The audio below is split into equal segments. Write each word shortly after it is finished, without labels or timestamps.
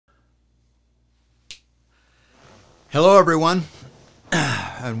Hello, everyone,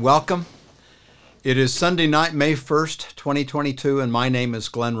 and welcome. It is Sunday night, May 1st, 2022, and my name is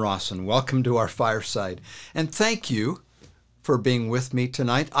Glenn Rawson. Welcome to our fireside, and thank you for being with me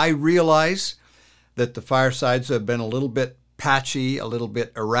tonight. I realize that the firesides have been a little bit patchy, a little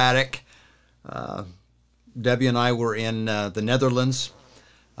bit erratic. Debbie and I were in the Netherlands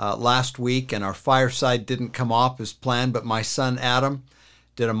last week, and our fireside didn't come off as planned, but my son Adam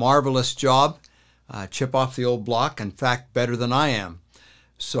did a marvelous job. Chip off the old block, in fact, better than I am.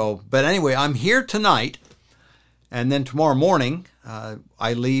 But anyway, I'm here tonight, and then tomorrow morning,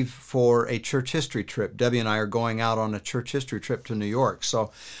 I leave for a church history trip. Debbie and I are going out on a church history trip to New York.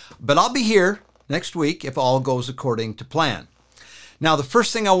 But I'll be here next week if all goes according to plan. Now, the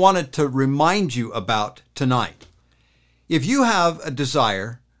first thing I wanted to remind you about tonight, if you have a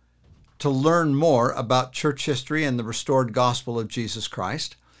desire to learn more about church history and the restored gospel of Jesus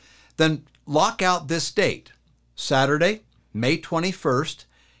Christ, then lock out this date. Saturday, May 21st,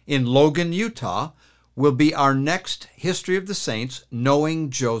 in Logan, Utah, will be our next History of the Saints Knowing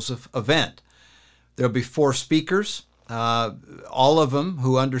Joseph event. There'll be 4 speakers, all of them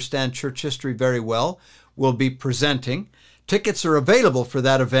who understand church history very well, will be presenting. Tickets are available for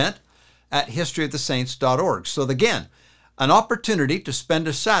that event at historyofthesaints.org. So again, an opportunity to spend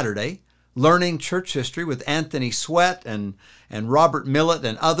a Saturday learning church history with Anthony Sweat and Robert Millett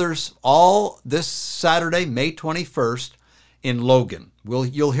and others, all this Saturday, May 21st in Logan.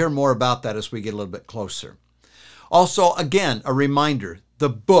 You'll hear more about that as we get a little bit closer. Also, again, a reminder, the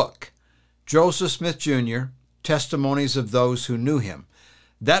book, Joseph Smith Jr., Testimonies of Those Who Knew Him.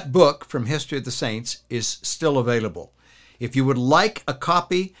 That book from History of the Saints is still available. If you would like a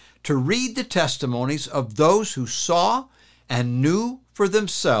copy to read the testimonies of those who saw and knew for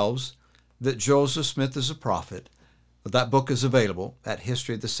themselves that Joseph Smith is a prophet, that book is available at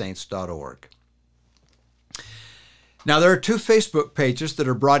historyofthesaints.org. Now, there are 2 Facebook pages that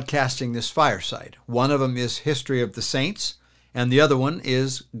are broadcasting this fireside. One of them is History of the Saints, and the other one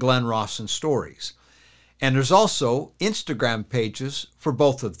is Glenn Rawson Stories. And there's also Instagram pages for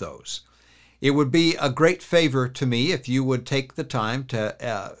both of those. It would be a great favor to me if you would take the time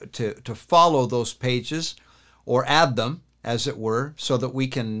to follow those pages or add them, as it were, so that we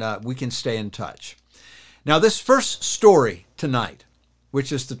can stay in touch. Now, this first story tonight,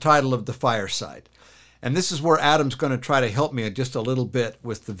 which is the title of the fireside, and this is where Adam's going to try to help me just a little bit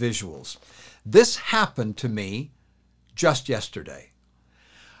with the visuals. This happened to me just yesterday.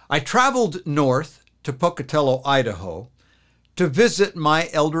 I traveled north to Pocatello, Idaho, to visit my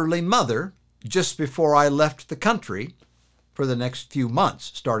elderly mother just before I left the country for the next few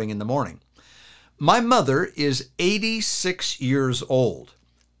months, starting in the morning. My mother is 86 years old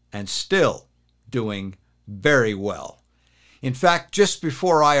and still doing very well. In fact, just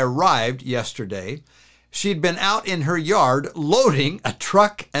before I arrived yesterday, she'd been out in her yard loading a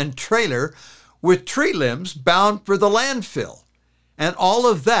truck and trailer with tree limbs bound for the landfill. And all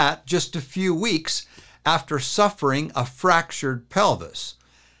of that just a few weeks after suffering a fractured pelvis.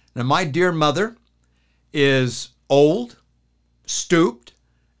 Now, my dear mother is old, stooped,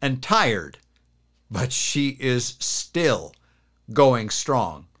 and tired, but she is still going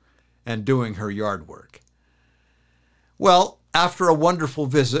strong and doing her yard work. Well, after a wonderful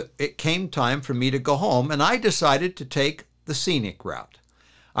visit, it came time for me to go home, and I decided to take the scenic route.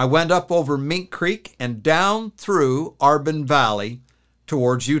 I went up over Mink Creek and down through Arbin Valley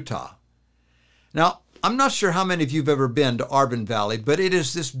towards Utah. Now, I'm not sure how many of you have ever been to Arbin Valley, but it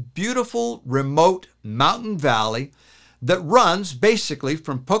is this beautiful, remote mountain valley that runs basically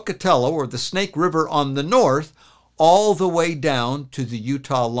from Pocatello, or the Snake River on the north, all the way down to the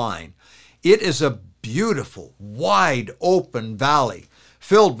Utah line. It is a beautiful, wide open valley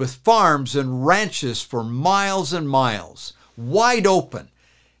filled with farms and ranches for miles and miles, wide open.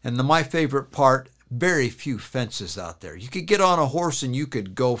 And my favorite part, very few fences out there. You could get on a horse and you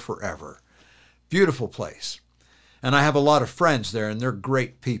could go forever. Beautiful place. And I have a lot of friends there, and they're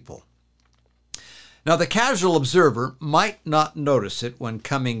great people. Now, the casual observer might not notice it when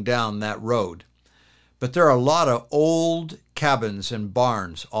coming down that road, but there are a lot of old cabins and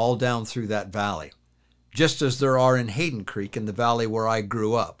barns all down through that valley, just as there are in Hayden Creek in the valley where I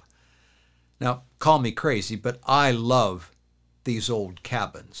grew up. Now, call me crazy, but I love these old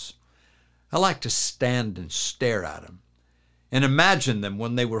cabins. I like to stand and stare at them and imagine them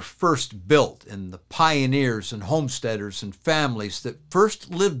when they were first built, and the pioneers and homesteaders and families that first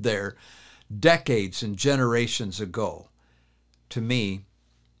lived there decades and generations ago. To me,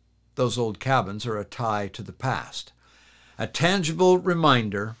 those old cabins are a tie to the past, a tangible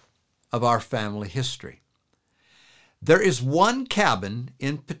reminder of our family history. There is one cabin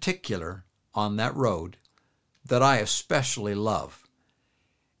in particular on that road that I especially love.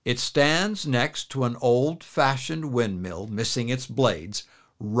 It stands next to an old-fashioned windmill, missing its blades,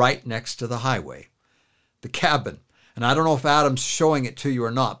 right next to the highway. The cabin, and I don't know if Adam's showing it to you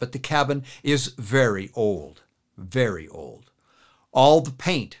or not, but the cabin is very old, very old. All the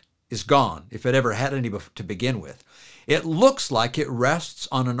paint is gone, if it ever had any to begin with. It looks like it rests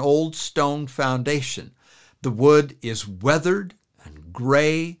on an old stone foundation. The wood is weathered and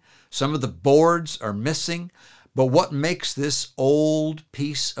gray. Some of the boards are missing. But what makes this old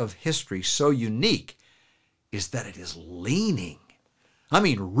piece of history so unique is that it is leaning. I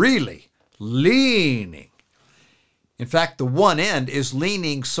mean, really leaning. In fact, the one end is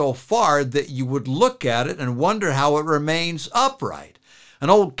leaning so far that you would look at it and wonder how it remains upright. An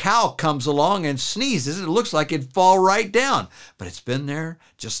old cow comes along and sneezes. It looks like it'd fall right down, but it's been there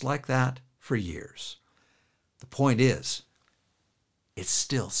just like that for years. The point is, it's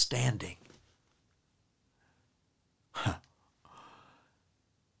still standing.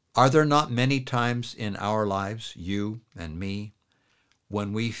 Are there not many times in our lives, you and me,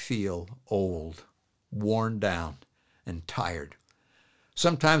 when we feel old, worn down, and tired?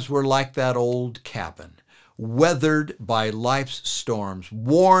 Sometimes we're like that old cabin, weathered by life's storms,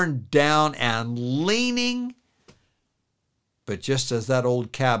 worn down and leaning. But just as that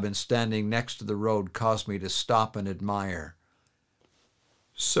old cabin standing next to the road caused me to stop and admire,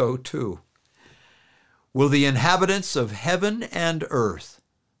 so too will the inhabitants of heaven and earth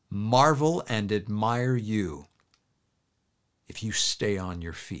marvel and admire you if you stay on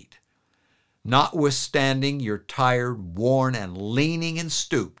your feet. Notwithstanding you're tired, worn, and leaning and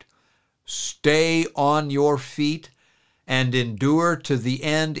stooped, stay on your feet and endure to the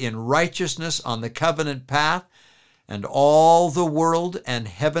end in righteousness on the covenant path, and all the world and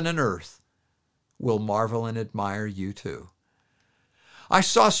heaven and earth will marvel and admire you too. I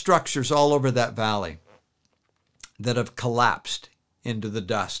saw structures all over that valley that have collapsed into the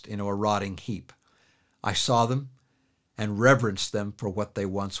dust, into a rotting heap. I saw them and reverenced them for what they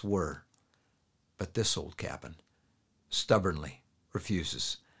once were. But this old cabin stubbornly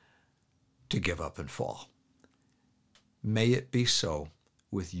refuses to give up and fall. May it be so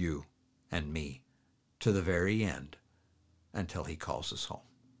with you and me to the very end, until he calls us home.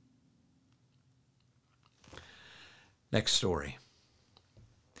 Next story.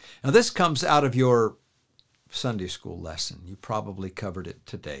 Now this comes out of your Sunday school lesson. You probably covered it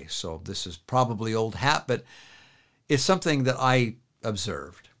today, so this is probably old hat, but it's something that I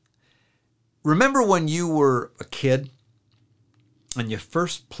observed. Remember when you were a kid and you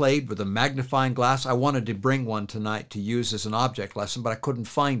first played with a magnifying glass? I wanted to bring one tonight to use as an object lesson, but I couldn't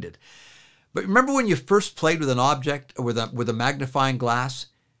find it. But remember when you first played with an object, with a magnifying glass?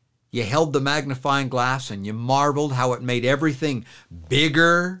 You held the magnifying glass and you marveled how it made everything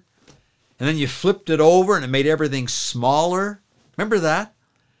bigger. And then you flipped it over and it made everything smaller. Remember that?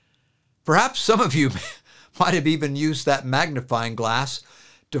 Perhaps some of you might have even used that magnifying glass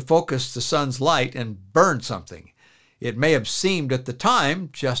to focus the sun's light and burn something. It may have seemed at the time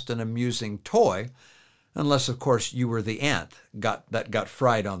just an amusing toy, unless, of course, you were the ant that got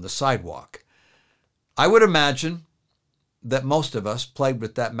fried on the sidewalk. I would imagine that most of us played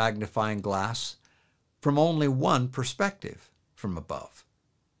with that magnifying glass from only one perspective, from above.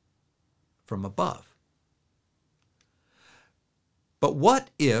 From above. But what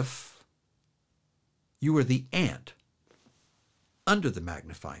if you were the ant under the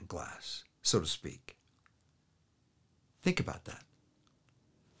magnifying glass, so to speak? Think about that.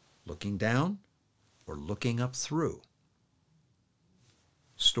 Looking down or looking up through?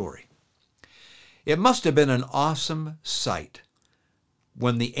 Story. It must have been an awesome sight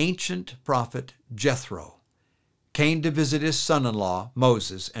when the ancient prophet Jethro came to visit his son-in-law,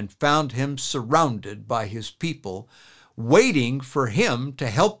 Moses, and found him surrounded by his people, waiting for him to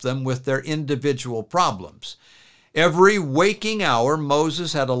help them with their individual problems. Every waking hour,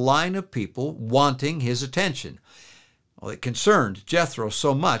 Moses had a line of people wanting his attention. Well, it concerned Jethro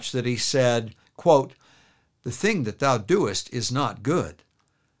so much that he said, quote, "The thing that thou doest is not good.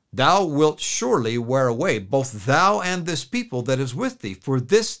 Thou wilt surely wear away both thou and this people that is with thee, for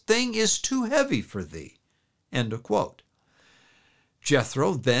this thing is too heavy for thee." End of quote.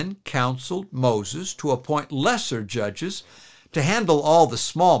 Jethro then counseled Moses to appoint lesser judges to handle all the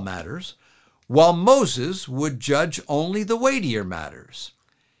small matters, while Moses would judge only the weightier matters.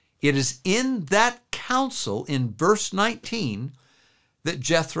 It is in that counsel in verse 19 that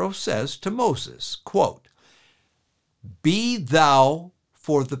Jethro says to Moses, quote, "Be thou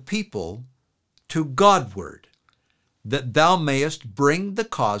for the people to Godward, that thou mayest bring the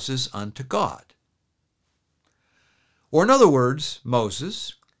causes unto God." Or in other words,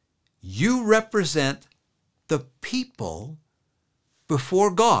 Moses, you represent the people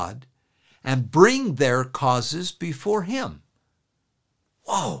before God and bring their causes before Him.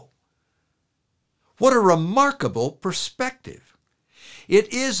 Whoa! What a remarkable perspective.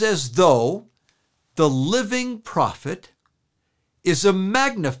 It is as though the living prophet is a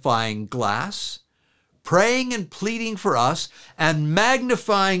magnifying glass, praying and pleading for us and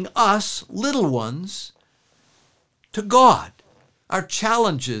magnifying us, little ones, to God, our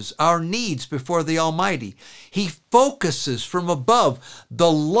challenges, our needs before the Almighty. He focuses from above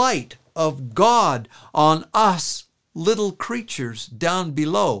the light of God on us, little creatures down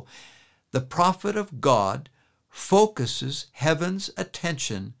below. The prophet of God focuses heaven's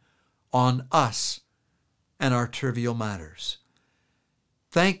attention on us and our trivial matters.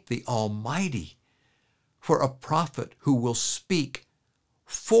 Thank the Almighty for a prophet who will speak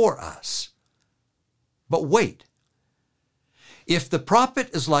for us. But wait, if the prophet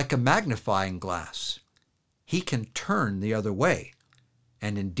is like a magnifying glass, he can turn the other way,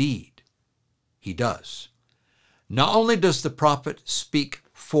 and indeed, he does. Not only does the prophet speak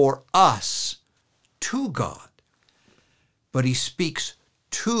for us to God, but he speaks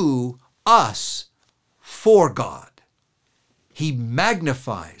to us for God. He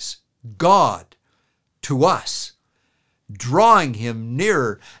magnifies God to us, drawing Him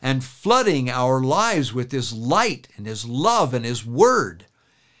nearer and flooding our lives with His light and His love and His word.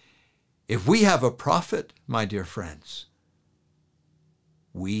 If we have a prophet, my dear friends,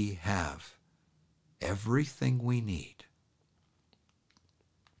 we have everything we need.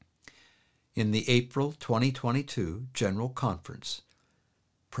 In the April 2022 General Conference,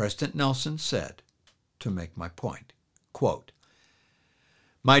 President Nelson said, to make my point, quote,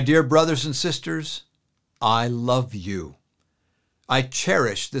 "My dear brothers and sisters, I love you. I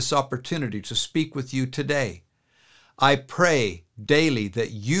cherish this opportunity to speak with you today. I pray daily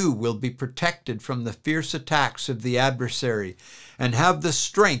that you will be protected from the fierce attacks of the adversary and have the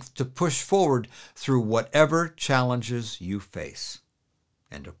strength to push forward through whatever challenges you face."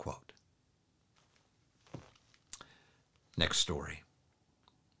 End of quote. Next story.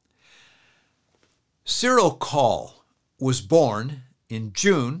 Cyril Call was born in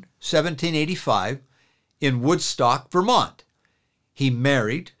June 1785 in Woodstock, Vermont. He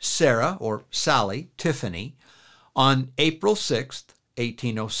married Sarah, or Sally, Tiffany on April 6,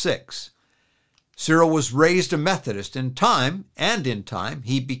 1806. Cyril was raised a Methodist. In time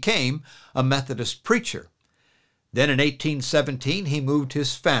he became a Methodist preacher. Then in 1817 he moved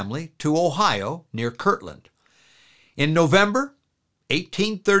his family to Ohio near Kirtland. In November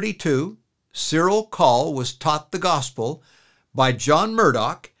 1832, Cyril Call was taught the gospel by John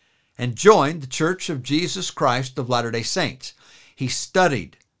Murdoch and joined the Church of Jesus Christ of Latter-day Saints. He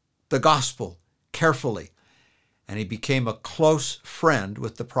studied the gospel carefully, and he became a close friend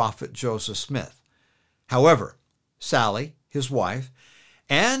with the prophet Joseph Smith. However, Sally, his wife,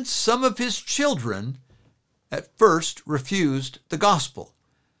 and some of his children at first refused the gospel.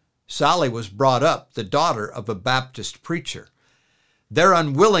 Sally was brought up the daughter of a Baptist preacher. Their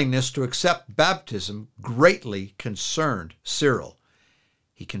unwillingness to accept baptism greatly concerned Cyril.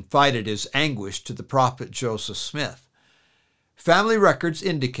 He confided his anguish to the prophet Joseph Smith. Family records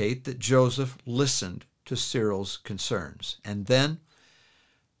indicate that Joseph listened to Cyril's concerns and then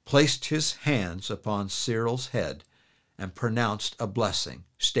placed his hands upon Cyril's head and pronounced a blessing,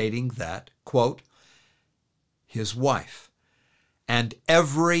 stating that, quote, "his wife and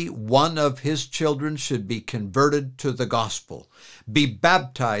every one of his children should be converted to the gospel, be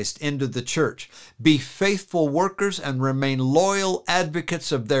baptized into the church, be faithful workers, and remain loyal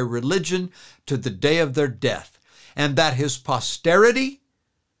advocates of their religion to the day of their death, and that his posterity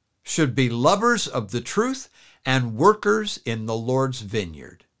should be lovers of the truth and workers in the Lord's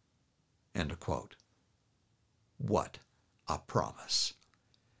vineyard." End of quote. What a promise.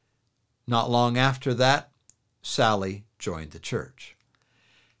 Not long after that, Sally joined the church.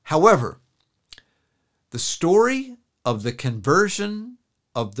 However, the story of the conversion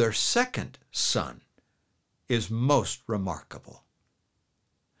of their second son is most remarkable.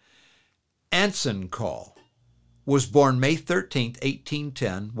 Anson Call was born May 13,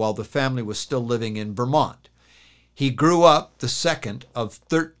 1810, while the family was still living in Vermont. He grew up the second of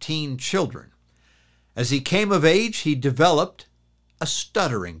 13 children. As he came of age, he developed a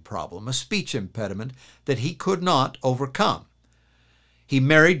stuttering problem, a speech impediment that he could not overcome. He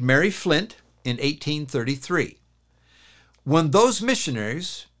married Mary Flint in 1833. When those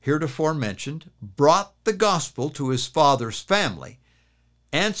missionaries, heretofore mentioned, brought the gospel to his father's family,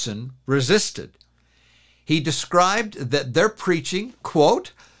 Anson resisted. He described that their preaching,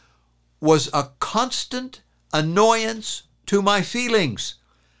 quote, "was a constant annoyance to my feelings.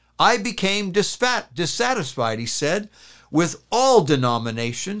 I became dissatisfied, he said, with all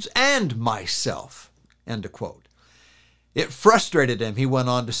denominations and myself. End of quote. It frustrated him, he went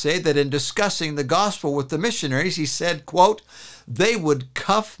on to say, that in discussing the gospel with the missionaries, he said, quote, they would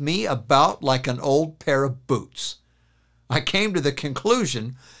cuff me about like an old pair of boots. I came to the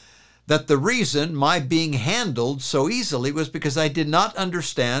conclusion that the reason my being handled so easily was because I did not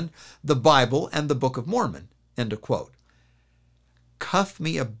understand the Bible and the Book of Mormon. End of quote. Cuff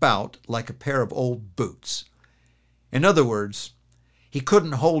me about like a pair of old boots. In other words, he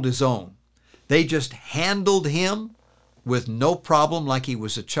couldn't hold his own. They just handled him with no problem like he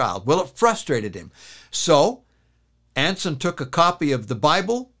was a child. Well, it frustrated him. So Anson took a copy of the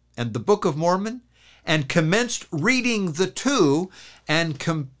Bible and the Book of Mormon and commenced reading the two and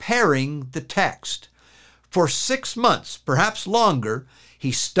comparing the text. For 6 months, perhaps longer,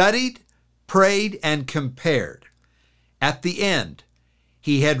 he studied, prayed, and compared. At the end,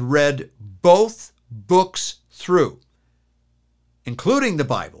 he had read both books through, including the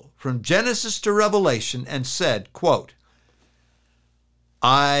Bible, from Genesis to Revelation, and said, quote,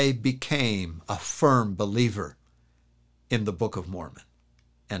 I became a firm believer in the Book of Mormon.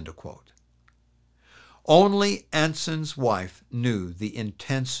 End of quote. Only Anson's wife knew the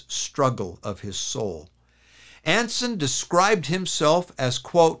intense struggle of his soul. Anson described himself as,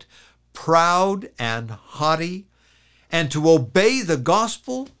 quote, proud and haughty, and to obey the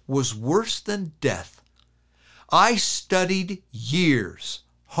gospel was worse than death. I studied years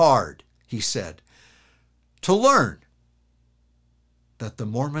hard, he said, to learn that the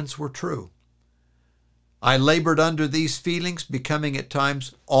Mormons were true. I labored under these feelings, becoming at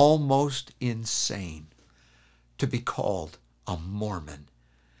times almost insane to be called a Mormon.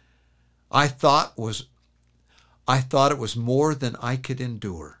 I thought it was more than I could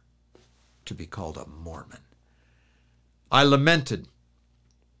endure to be called a Mormon. I lamented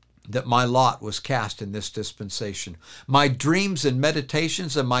that my lot was cast in this dispensation. My dreams and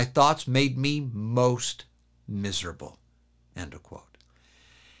meditations and my thoughts made me most miserable. End of quote.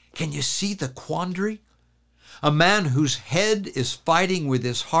 Can you see the quandary? A man whose head is fighting with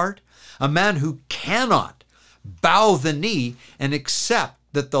his heart, a man who cannot bow the knee and accept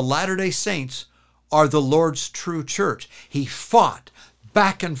that the Latter-day Saints are the Lord's true church. He fought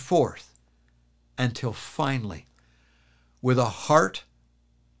back and forth until finally, with a heart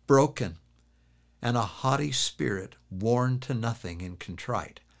broken and a haughty spirit worn to nothing and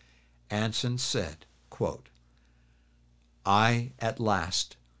contrite, Anson said, quote, I at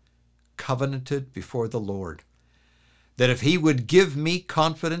last covenanted before the Lord that if he would give me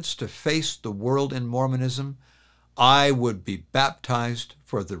confidence to face the world in Mormonism, I would be baptized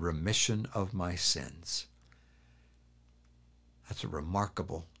for the remission of my sins. That's a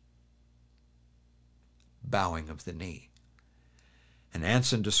remarkable bowing of the knee. And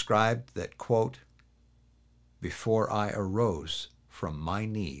Anson described that, quote, before I arose from my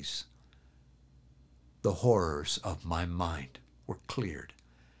knees, the horrors of my mind were cleared.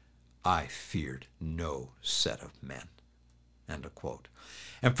 I feared no set of men. End of quote.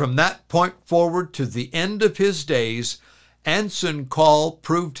 And from that point forward to the end of his days, Anson Call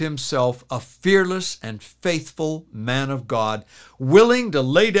proved himself a fearless and faithful man of God, willing to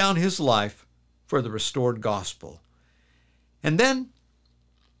lay down his life for the restored gospel. And then,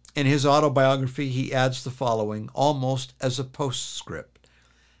 in his autobiography, he adds the following, almost as a postscript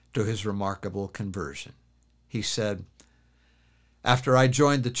to his remarkable conversion. He said, after I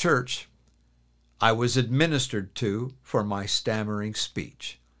joined the church, I was administered to for my stammering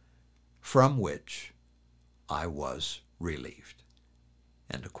speech, from which I was relieved.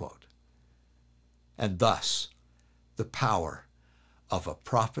 End of quote. And thus, the power of a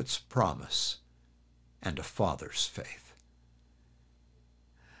prophet's promise and a father's faith.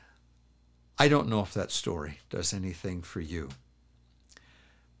 I don't know if that story does anything for you,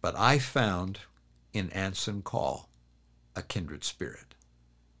 but I found in Anson Call a kindred spirit.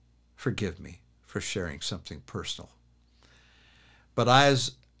 Forgive me for sharing something personal. But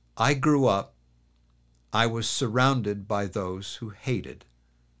as I grew up, I was surrounded by those who hated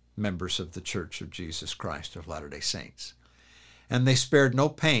members of the Church of Jesus Christ of Latter-day Saints. And they spared no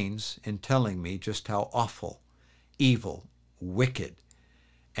pains in telling me just how awful, evil, wicked,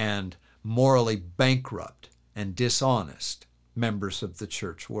 and morally bankrupt and dishonest members of the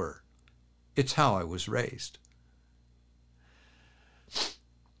church were. It's how I was raised.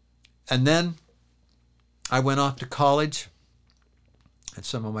 And then I went off to college, and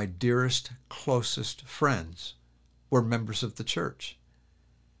some of my dearest, closest friends were members of the church.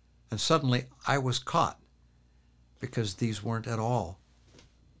 And suddenly I was caught, because these weren't at all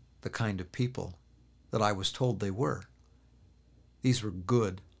the kind of people that I was told they were. These were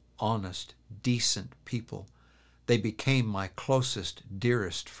good, honest, decent people. They became my closest,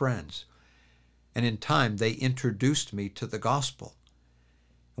 dearest friends. And in time, they introduced me to the gospel.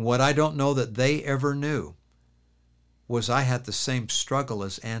 And what I don't know that they ever knew was I had the same struggle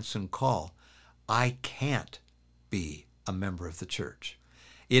as Anson Call. I can't be a member of the church.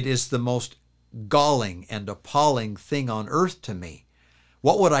 It is the most galling and appalling thing on earth to me.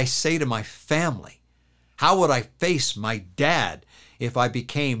 What would I say to my family? How would I face my dad if I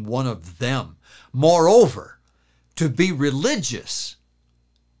became one of them? Moreover, to be religious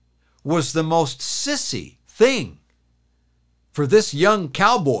was the most sissy thing for this young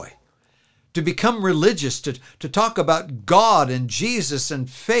cowboy. To become religious, to talk about God and Jesus and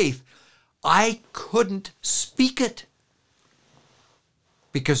faith, I couldn't speak it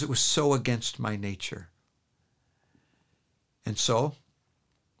because it was so against my nature. And so,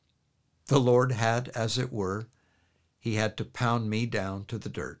 the Lord had, as it were, He had to pound me down to the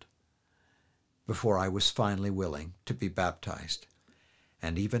dirt before I was finally willing to be baptized.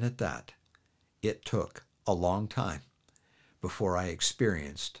 And even at that, it took a long time before I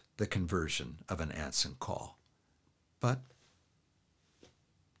experienced the conversion of an Anson Call. But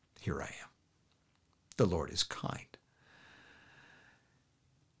here I am. The Lord is kind.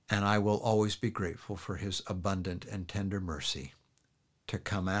 And I will always be grateful for His abundant and tender mercy to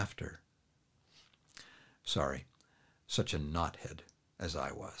come after, such a knothead as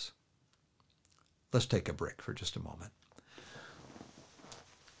I was. Let's take a break for just a moment.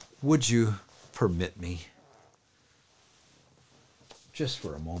 Would you permit me, just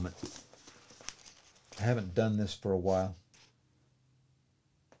for a moment? I haven't done this for a while.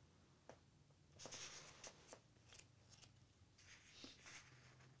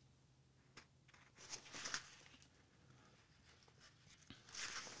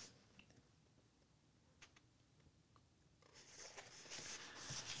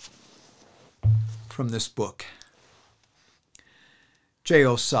 From this book.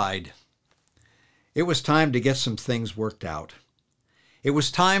 J.O. sighed. It was time to get some things worked out. It was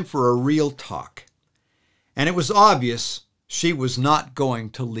time for a real talk. And it was obvious she was not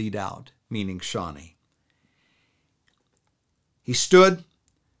going to lead out, meaning Shawnee. He stood,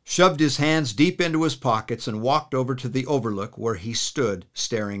 shoved his hands deep into his pockets, and walked over to the overlook where he stood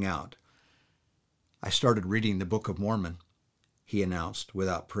staring out. I started reading the Book of Mormon, he announced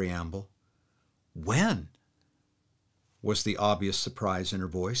without preamble. When? Was the obvious surprise in her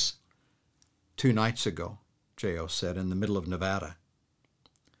voice. 2 nights ago, J.O. said, in the middle of Nevada.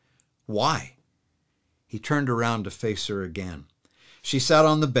 Why? He turned around to face her again. She sat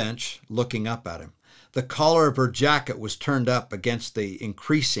on the bench, looking up at him. The collar of her jacket was turned up against the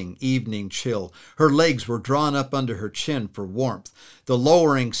increasing evening chill. Her legs were drawn up under her chin for warmth. The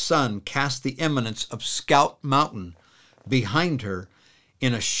lowering sun cast the eminence of Scout Mountain behind her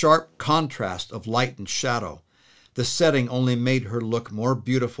in a sharp contrast of light and shadow. The setting only made her look more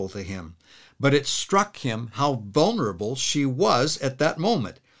beautiful to him, but it struck him how vulnerable she was at that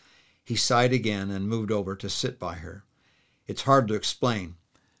moment. He sighed again and moved over to sit by her. It's hard to explain,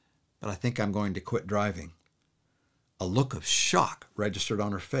 but I think I'm going to quit driving. A look of shock registered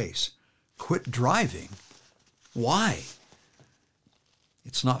on her face. Quit driving? Why?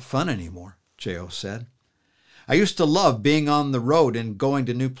 It's not fun anymore, J.O. said. I used to love being on the road and going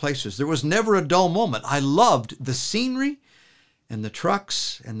to new places. There was never a dull moment. I loved the scenery and the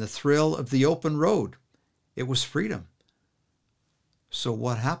trucks and the thrill of the open road. It was freedom. So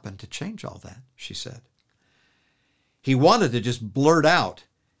what happened to change all that? She said. He wanted to just blurt out,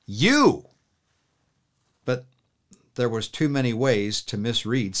 "You!" But there was too many ways to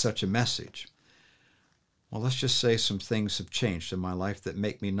misread such a message. Well, let's just say some things have changed in my life that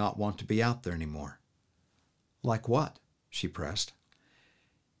make me not want to be out there anymore. Like what? She pressed.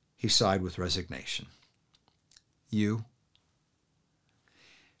 He sighed with resignation. You?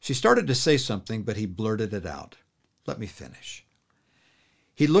 She started to say something, but he blurted it out. Let me finish.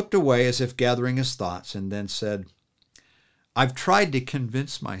 He looked away as if gathering his thoughts and then said, I've tried to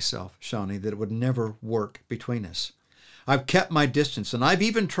convince myself, Shawnee, that it would never work between us. I've kept my distance, and I've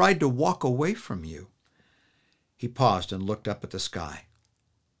even tried to walk away from you. He paused and looked up at the sky.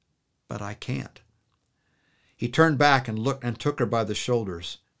 But I can't. He turned back and looked and took her by the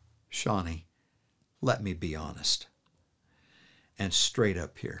shoulders. Shawnee, let me be honest. And straight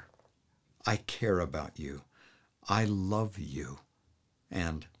up here, I care about you. I love you.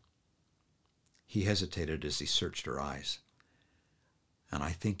 And he hesitated as he searched her eyes. And I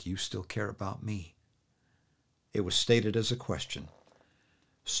think you still care about me. It was stated as a question.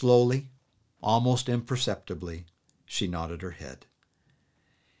 Slowly, almost imperceptibly, she nodded her head.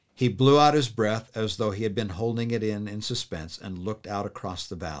 He blew out his breath as though he had been holding it in suspense and looked out across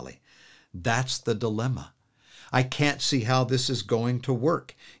the valley. That's the dilemma. I can't see how this is going to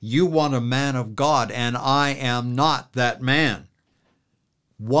work. You want a man of God, and I am not that man.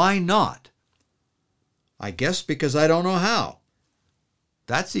 Why not? I guess because I don't know how.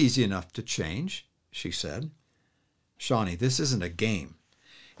 That's easy enough to change, she said. Shawnee, this isn't a game.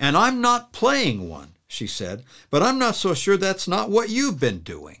 And I'm not playing one, she said, but I'm not so sure that's not what you've been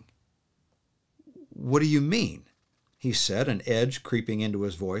doing. What do you mean? He said, an edge creeping into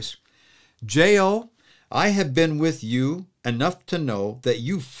his voice. J.O., I have been with you enough to know that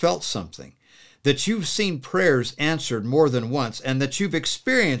you've felt something, that you've seen prayers answered more than once, and that you've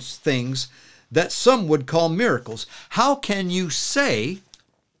experienced things that some would call miracles. How can you say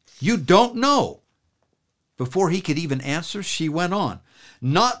you don't know? Before he could even answer, she went on.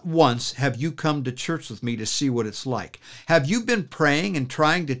 Not once have you come to church with me to see what it's like. Have you been praying and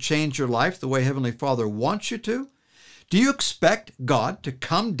trying to change your life the way Heavenly Father wants you to? Do you expect God to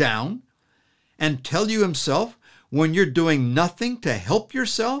come down and tell you himself when you're doing nothing to help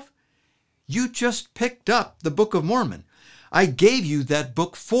yourself? You just picked up the Book of Mormon. I gave you that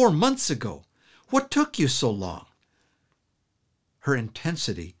book 4 months ago. What took you so long? Her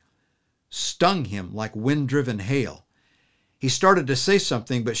intensity stung him like wind-driven hail. He started to say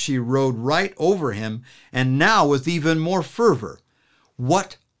something, but she rode right over him, and now with even more fervor.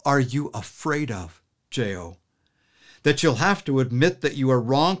 What are you afraid of, J.O.? That you'll have to admit that you are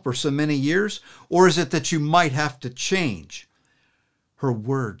wrong for so many years, or is it that you might have to change? Her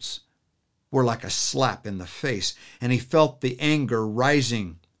words were like a slap in the face, and he felt the anger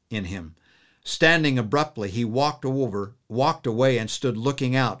rising in him. Standing abruptly, he walked away and stood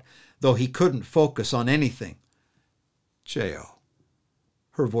looking out, though he couldn't focus on anything. J.O.,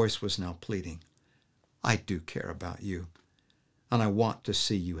 her voice was now pleading, I do care about you, and I want to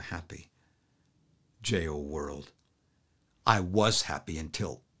see you happy. J.O. whirled. I was happy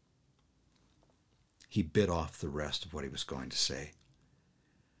until... He bit off the rest of what he was going to say.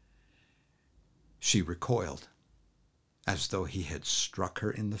 She recoiled, as though he had struck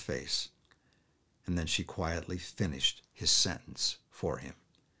her in the face, and then she quietly finished his sentence for him.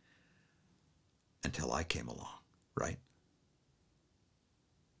 Until I came along, right?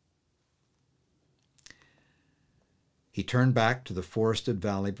 He turned back to the forested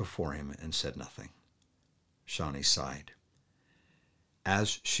valley before him and said nothing. Shawnee sighed.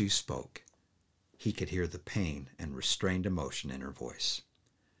 As she spoke, he could hear the pain and restrained emotion in her voice.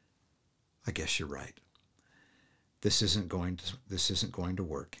 I guess you're right. This isn't going to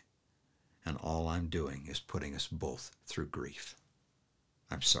work, and all I'm doing is putting us both through grief.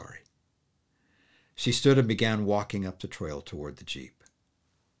 I'm sorry. She stood and began walking up the trail toward the Jeep.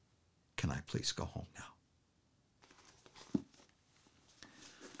 Can I please go home now?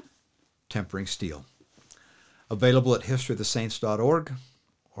 Tempering Steel. Available at historyofthesaints.org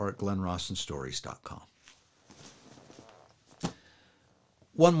or at glenrawsonstories.com.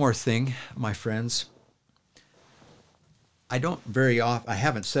 One more thing, my friends. I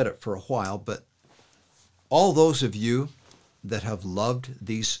haven't said it for a while, but all those of you that have loved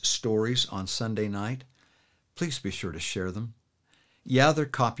these stories on Sunday night, please be sure to share them. Yeah, they're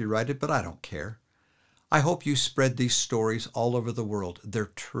copyrighted, but I don't care. I hope you spread these stories all over the world.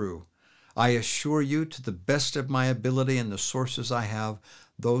 They're true. I assure you, to the best of my ability and the sources I have,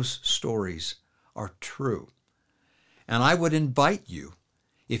 those stories are true. And I would invite you,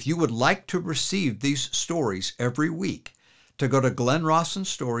 if you would like to receive these stories every week, to go to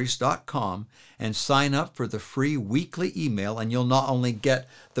glenrawsonstories.com and sign up for the free weekly email, and you'll not only get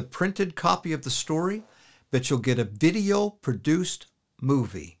the printed copy of the story, but you'll get a video-produced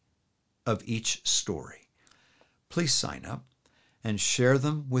movie of each story. Please sign up and share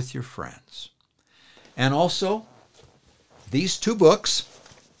them with your friends. And also, these 2 books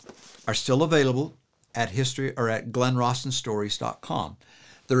are still available at glenrawsonstories.com.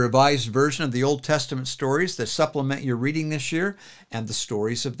 The revised version of the Old Testament stories that supplement your reading this year, and the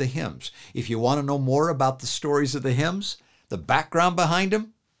stories of the hymns. If you want to know more about the stories of the hymns, the background behind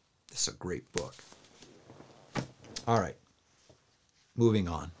them, this is a great book. All right, moving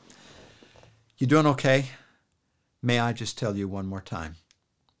on. You doing okay? May I just tell you one more time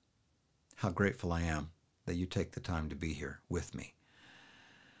how grateful I am that you take the time to be here with me.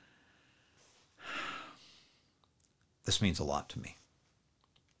 This means a lot to me.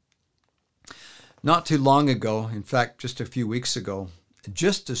 Not too long ago, in fact, just a few weeks ago,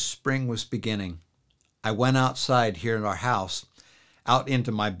 just as spring was beginning, I went outside here in our house, out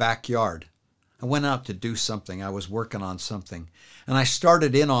into my backyard. I went out to do something. I was working on something, and I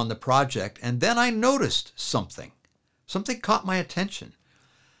started in on the project, and then I noticed something. Something caught my attention.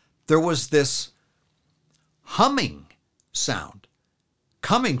 there was this humming sound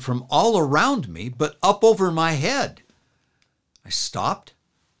coming from all around me, but up over my head. I stopped.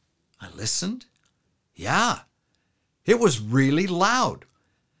 I listened. Yeah, it was really loud.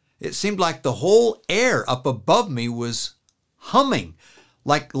 It seemed like the whole air up above me was humming,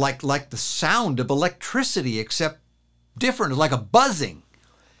 like the sound of electricity, except different, like a buzzing.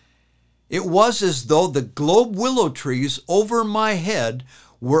 It was as though the globe willow trees over my head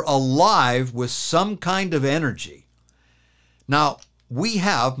were alive with some kind of energy. Now, we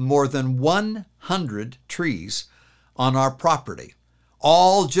have more than 100 trees on our property,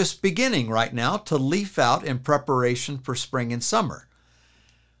 all just beginning right now to leaf out in preparation for spring and summer.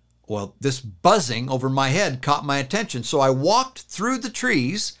 Well, this buzzing over my head caught my attention, so I walked through the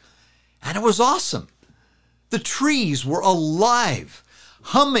trees, and it was awesome. The trees were alive,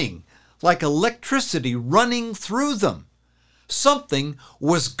 humming like electricity running through them. Something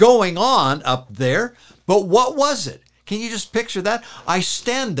was going on up there, but what was it? Can you just picture that? I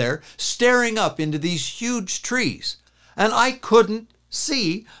stand there staring up into these huge trees, and I couldn't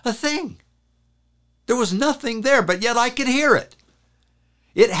see a thing. There was nothing there, but yet I could hear it.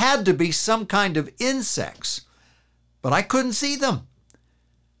 It had to be some kind of insects, but I couldn't see them.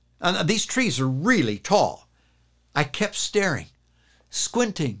 And these trees are really tall. I kept staring,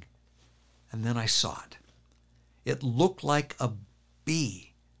 squinting, and then I saw it. It looked like a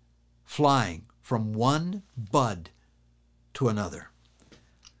bee flying from one bud to another.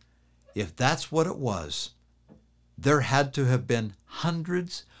 If that's what it was, there had to have been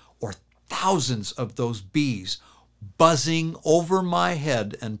hundreds or thousands of those bees buzzing over my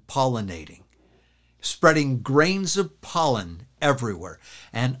head and pollinating, spreading grains of pollen everywhere,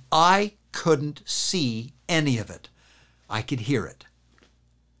 and I couldn't see any of it. I could hear it.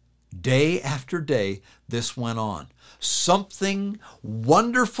 Day after day, this went on. Something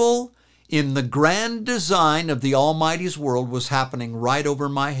wonderful in the grand design of the Almighty's world was happening right over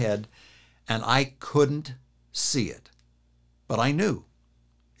my head, and I couldn't see it. But I knew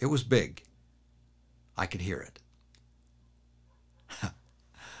it was big. I could hear it.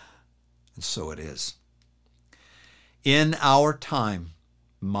 And so it is. In our time,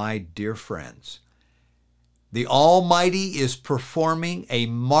 my dear friends, the Almighty is performing a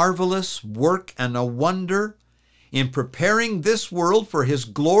marvelous work and a wonder in preparing this world for His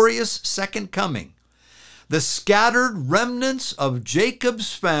glorious second coming. The scattered remnants of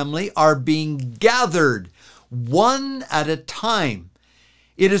Jacob's family are being gathered one at a time.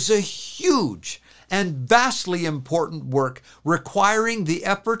 It is a huge and vastly important work requiring the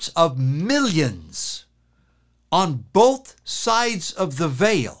efforts of millions on both sides of the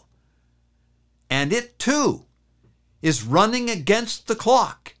veil. And it too is running against the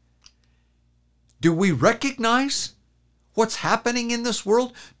clock. Do we recognize what's happening in this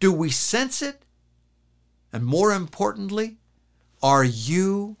world? Do we sense it? And more importantly, are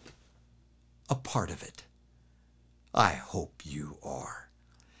you a part of it? I hope you are.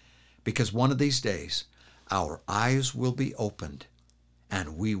 Because one of these days, our eyes will be opened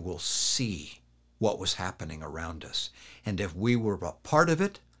and we will see what was happening around us. And if we were a part of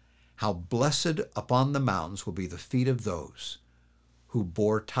it, how blessed upon the mountains will be the feet of those who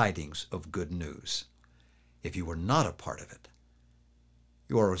bore tidings of good news. If you were not a part of it,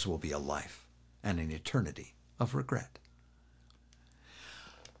 yours will be a life and an eternity of regret.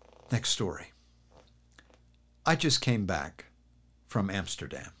 Next story. I just came back from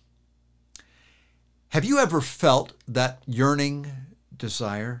Amsterdam. Have you ever felt that yearning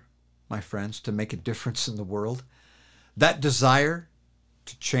desire, my friends, to make a difference in the world? That desire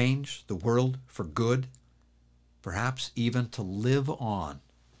to change the world for good, perhaps even to live on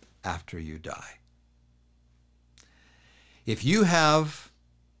after you die. If you have,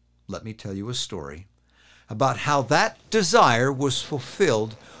 let me tell you a story about how that desire was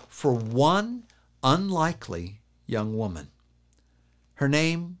fulfilled for one unlikely young woman. Her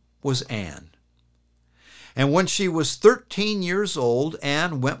name was Anne. And when she was 13 years old,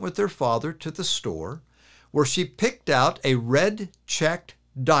 Anne went with her father to the store where she picked out a red-checked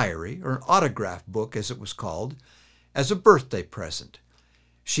diary, or an autograph book as it was called, as a birthday present.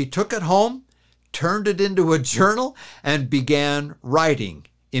 She took it home, turned it into a journal, and began writing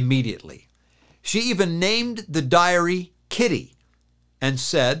immediately. She even named the diary Kitty and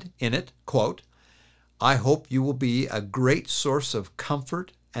said in it, quote, "I hope you will be a great source of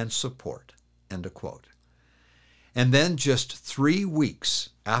comfort and support," end of quote. And then just 3 weeks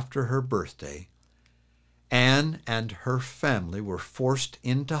after her birthday, Anne and her family were forced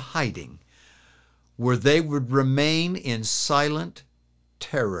into hiding, where they would remain in silent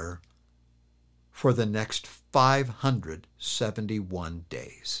terror for the next 571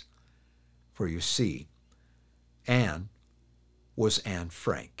 days. For you see, Anne was Anne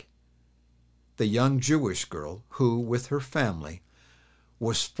Frank, the young Jewish girl who, with her family,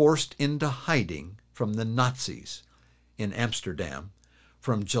 was forced into hiding from the Nazis in Amsterdam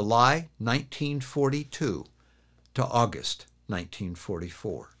from July 1942 to August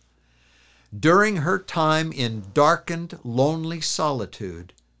 1944. During her time in darkened, lonely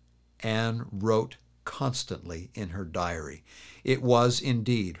solitude, Anne wrote constantly in her diary. It was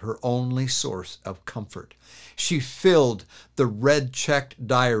indeed her only source of comfort. She filled the red-checked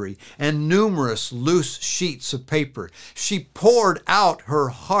diary and numerous loose sheets of paper. She poured out her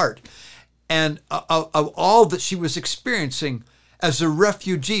heart and of all that she was experiencing as a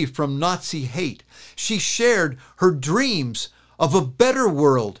refugee from Nazi hate. She shared her dreams of a better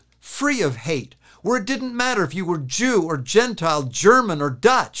world, free of hate, where it didn't matter if you were Jew or Gentile, German or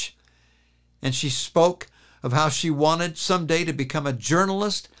Dutch. And she spoke of how she wanted someday to become a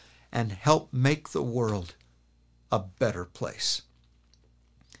journalist and help make the world a better place.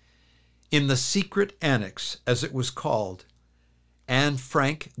 In the secret annex, as it was called, Anne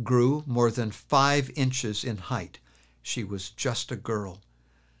Frank grew more than 5 inches in height. She was just a girl.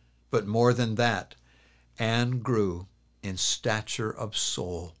 But more than that, Anne grew in stature of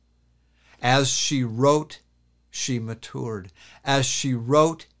soul. As she wrote, she matured. As she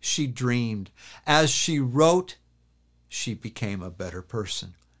wrote, she dreamed. As she wrote, she became a better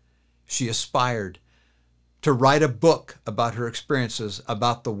person. She aspired to write a book about her experiences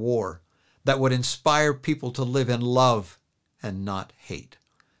about the war that would inspire people to live in love and not hate.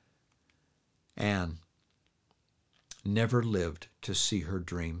 Anne never lived to see her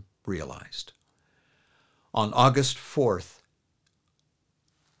dream realized. On August 4th,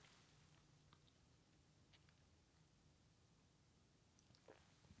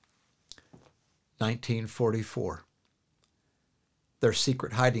 1944, their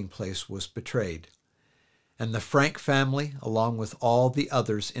secret hiding place was betrayed, and the Frank family, along with all the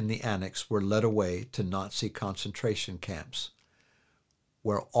others in the annex, were led away to Nazi concentration camps,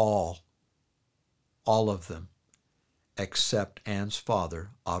 where all of them, except Anne's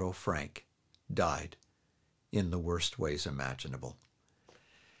father, Otto Frank, died in the worst ways imaginable.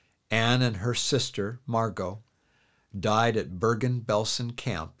 Anne and her sister, Margot, died at Bergen-Belsen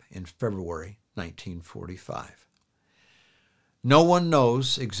camp in February 1945. No one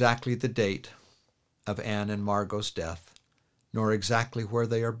knows exactly the date of Anne and Margot's death, nor exactly where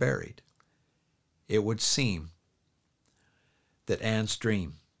they are buried. It would seem that Anne's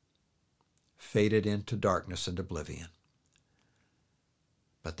dream faded into darkness and oblivion.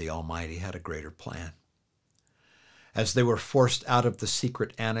 But the Almighty had a greater plan. As they were forced out of the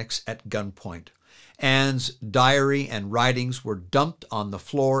secret annex at gunpoint, Anne's diary and writings were dumped on the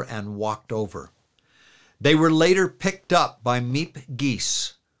floor and walked over. They were later picked up by Miep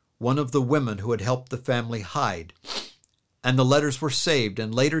Gies, one of the women who had helped the family hide, and the letters were saved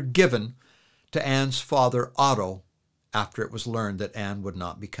and later given to Anne's father, Otto, after it was learned that Anne would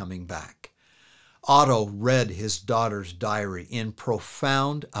not be coming back. Otto read his daughter's diary in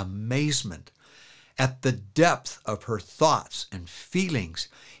profound amazement at the depth of her thoughts and feelings.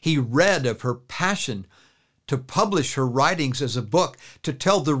 He read of her passion to publish her writings as a book, to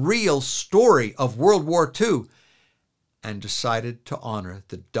tell the real story of World War II, and decided to honor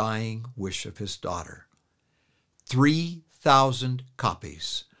the dying wish of his daughter. 3,000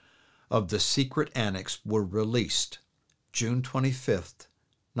 copies of the secret annex were released June 25th,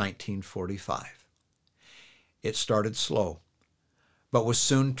 1945. It started slow, but was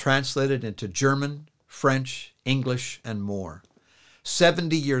soon translated into German, French, English, and more.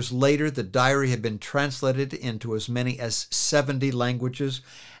 70 years later, the diary had been translated into as many as 70 languages,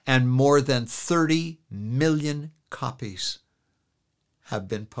 and more than 30 million copies have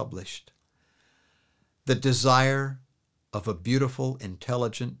been published. The desire of a beautiful,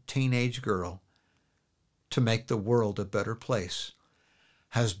 intelligent teenage girl to make the world a better place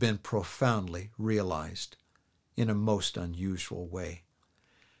has been profoundly realized in a most unusual way.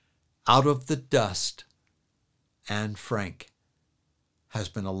 Out of the dust, Anne Frank has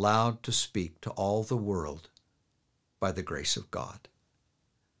been allowed to speak to all the world by the grace of God.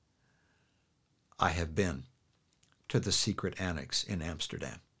 I have been to the secret annex in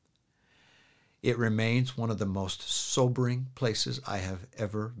Amsterdam. It remains one of the most sobering places I have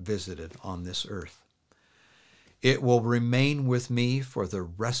ever visited on this earth. It will remain with me for the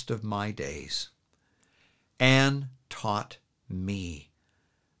rest of my days. Anne taught me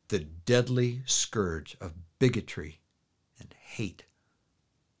the deadly scourge of bigotry and hate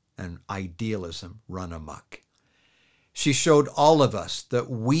and idealism run amok. She showed all of us that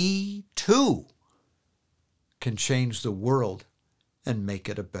we too can change the world and make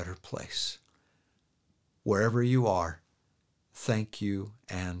it a better place. wherever you are, thank you,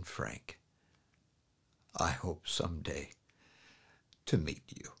 Anne Frank. I hope someday to meet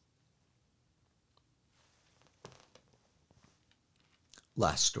you.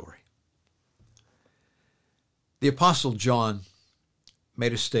 Last story. The Apostle John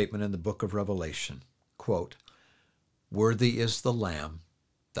made a statement in the book of Revelation, quote, "Worthy is the Lamb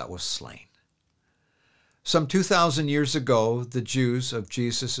that was slain." Some 2,000 years ago, the Jews of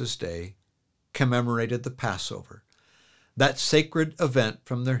Jesus' day commemorated the Passover, that sacred event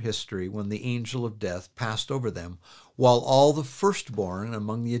from their history when the angel of death passed over them while all the firstborn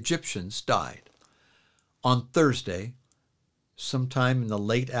among the Egyptians died. On Thursday, sometime in the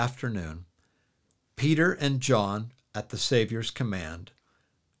late afternoon, Peter and John, at the Savior's command,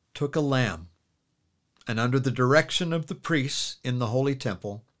 took a lamb, and under the direction of the priests in the holy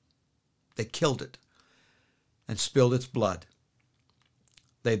temple, they killed it and spilled its blood.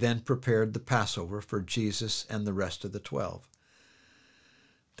 They then prepared the Passover for Jesus and the rest of the 12.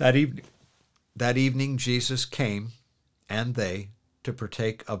 That evening, Jesus came, and they, to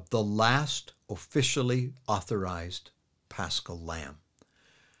partake of the last officially authorized Paschal lamb.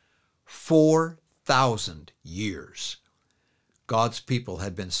 4,000 years, God's people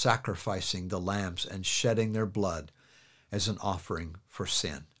had been sacrificing the lambs and shedding their blood as an offering for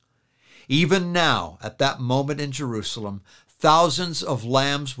sin. Even now, at that moment in Jerusalem, thousands of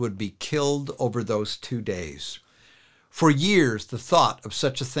lambs would be killed over those 2 days. For years, the thought of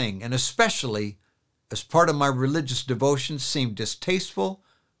such a thing, and especially as part of my religious devotions, seemed distasteful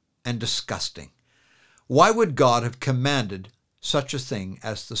and disgusting. Why would God have commanded such a thing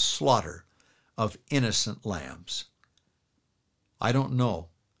as the slaughter of innocent lambs? I don't know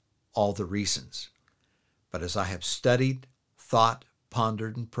all the reasons, but as I have studied, thought,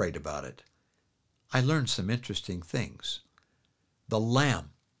 pondered, and prayed about it, I learned some interesting things. The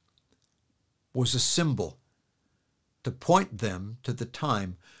lamb was a symbol to point them to the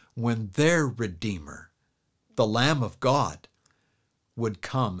time when their Redeemer, the Lamb of God, would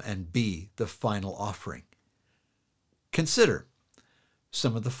come and be the final offering. Consider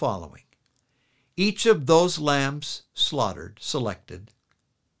some of the following. Each of those lambs selected,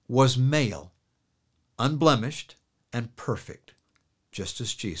 was male, unblemished, and perfect, just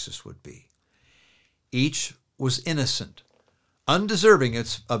as Jesus would be. Each was innocent, undeserving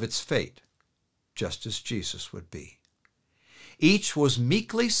of its fate, just as Jesus would be. Each was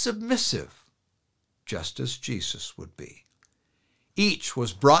meekly submissive, just as Jesus would be. Each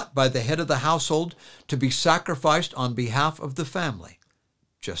was brought by the head of the household to be sacrificed on behalf of the family,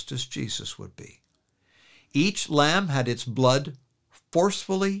 just as Jesus would be. Each lamb had its blood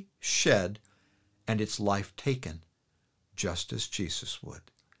forcefully shed and its life taken, just as Jesus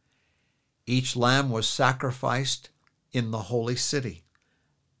would. Each lamb was sacrificed in the holy city,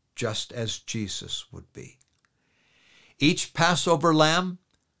 just as Jesus would be. Each Passover lamb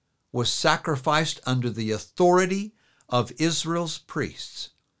was sacrificed under the authority of Israel's priests,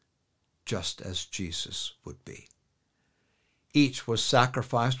 just as Jesus would be. Each was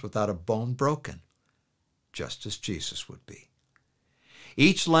sacrificed without a bone broken, just as Jesus would be.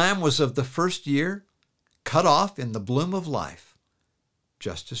 Each lamb was of the first year, cut off in the bloom of life,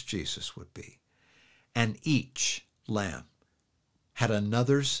 just as Jesus would be. And each lamb had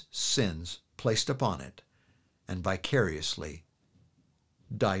another's sins placed upon it and vicariously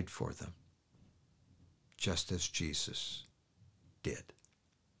died for them, just as Jesus did.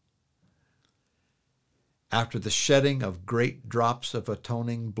 After the shedding of great drops of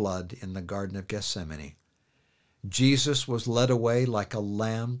atoning blood in the Garden of Gethsemane, Jesus was led away like a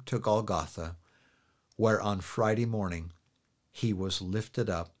lamb to Golgotha, where on Friday morning he was lifted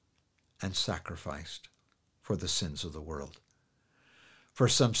up and sacrificed for the sins of the world. For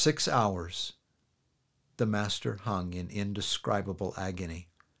some 6 hours, the Master hung in indescribable agony.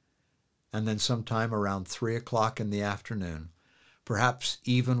 And then sometime around 3 o'clock in the afternoon, perhaps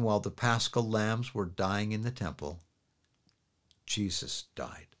even while the Paschal lambs were dying in the temple, Jesus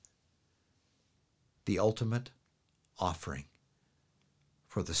died. The ultimate offering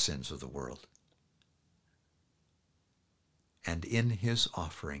for the sins of the world. And in his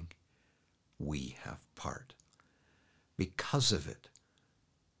offering, we have part. Because of it,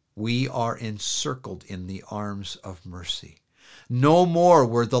 we are encircled in the arms of mercy. No more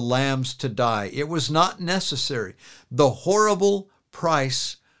were the lambs to die. It was not necessary. The horrible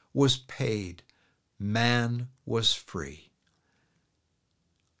price was paid. Man was free.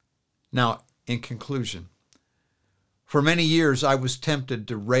 Now, in conclusion, for many years I was tempted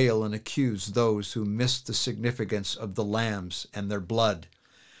to rail and accuse those who missed the significance of the lambs and their blood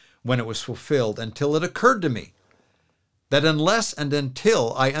when it was fulfilled, until it occurred to me that unless and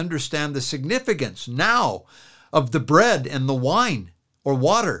until I understand the significance now of the bread and the wine or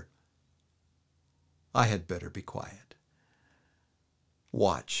water, I had better be quiet.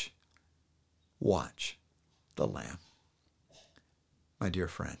 Watch the Lamb. My dear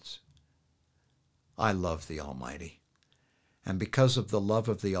friends, I love the Almighty, and because of the love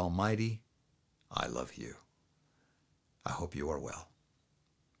of the Almighty, I love you. I hope you are well.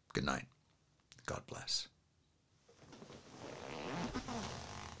 Good night. God bless.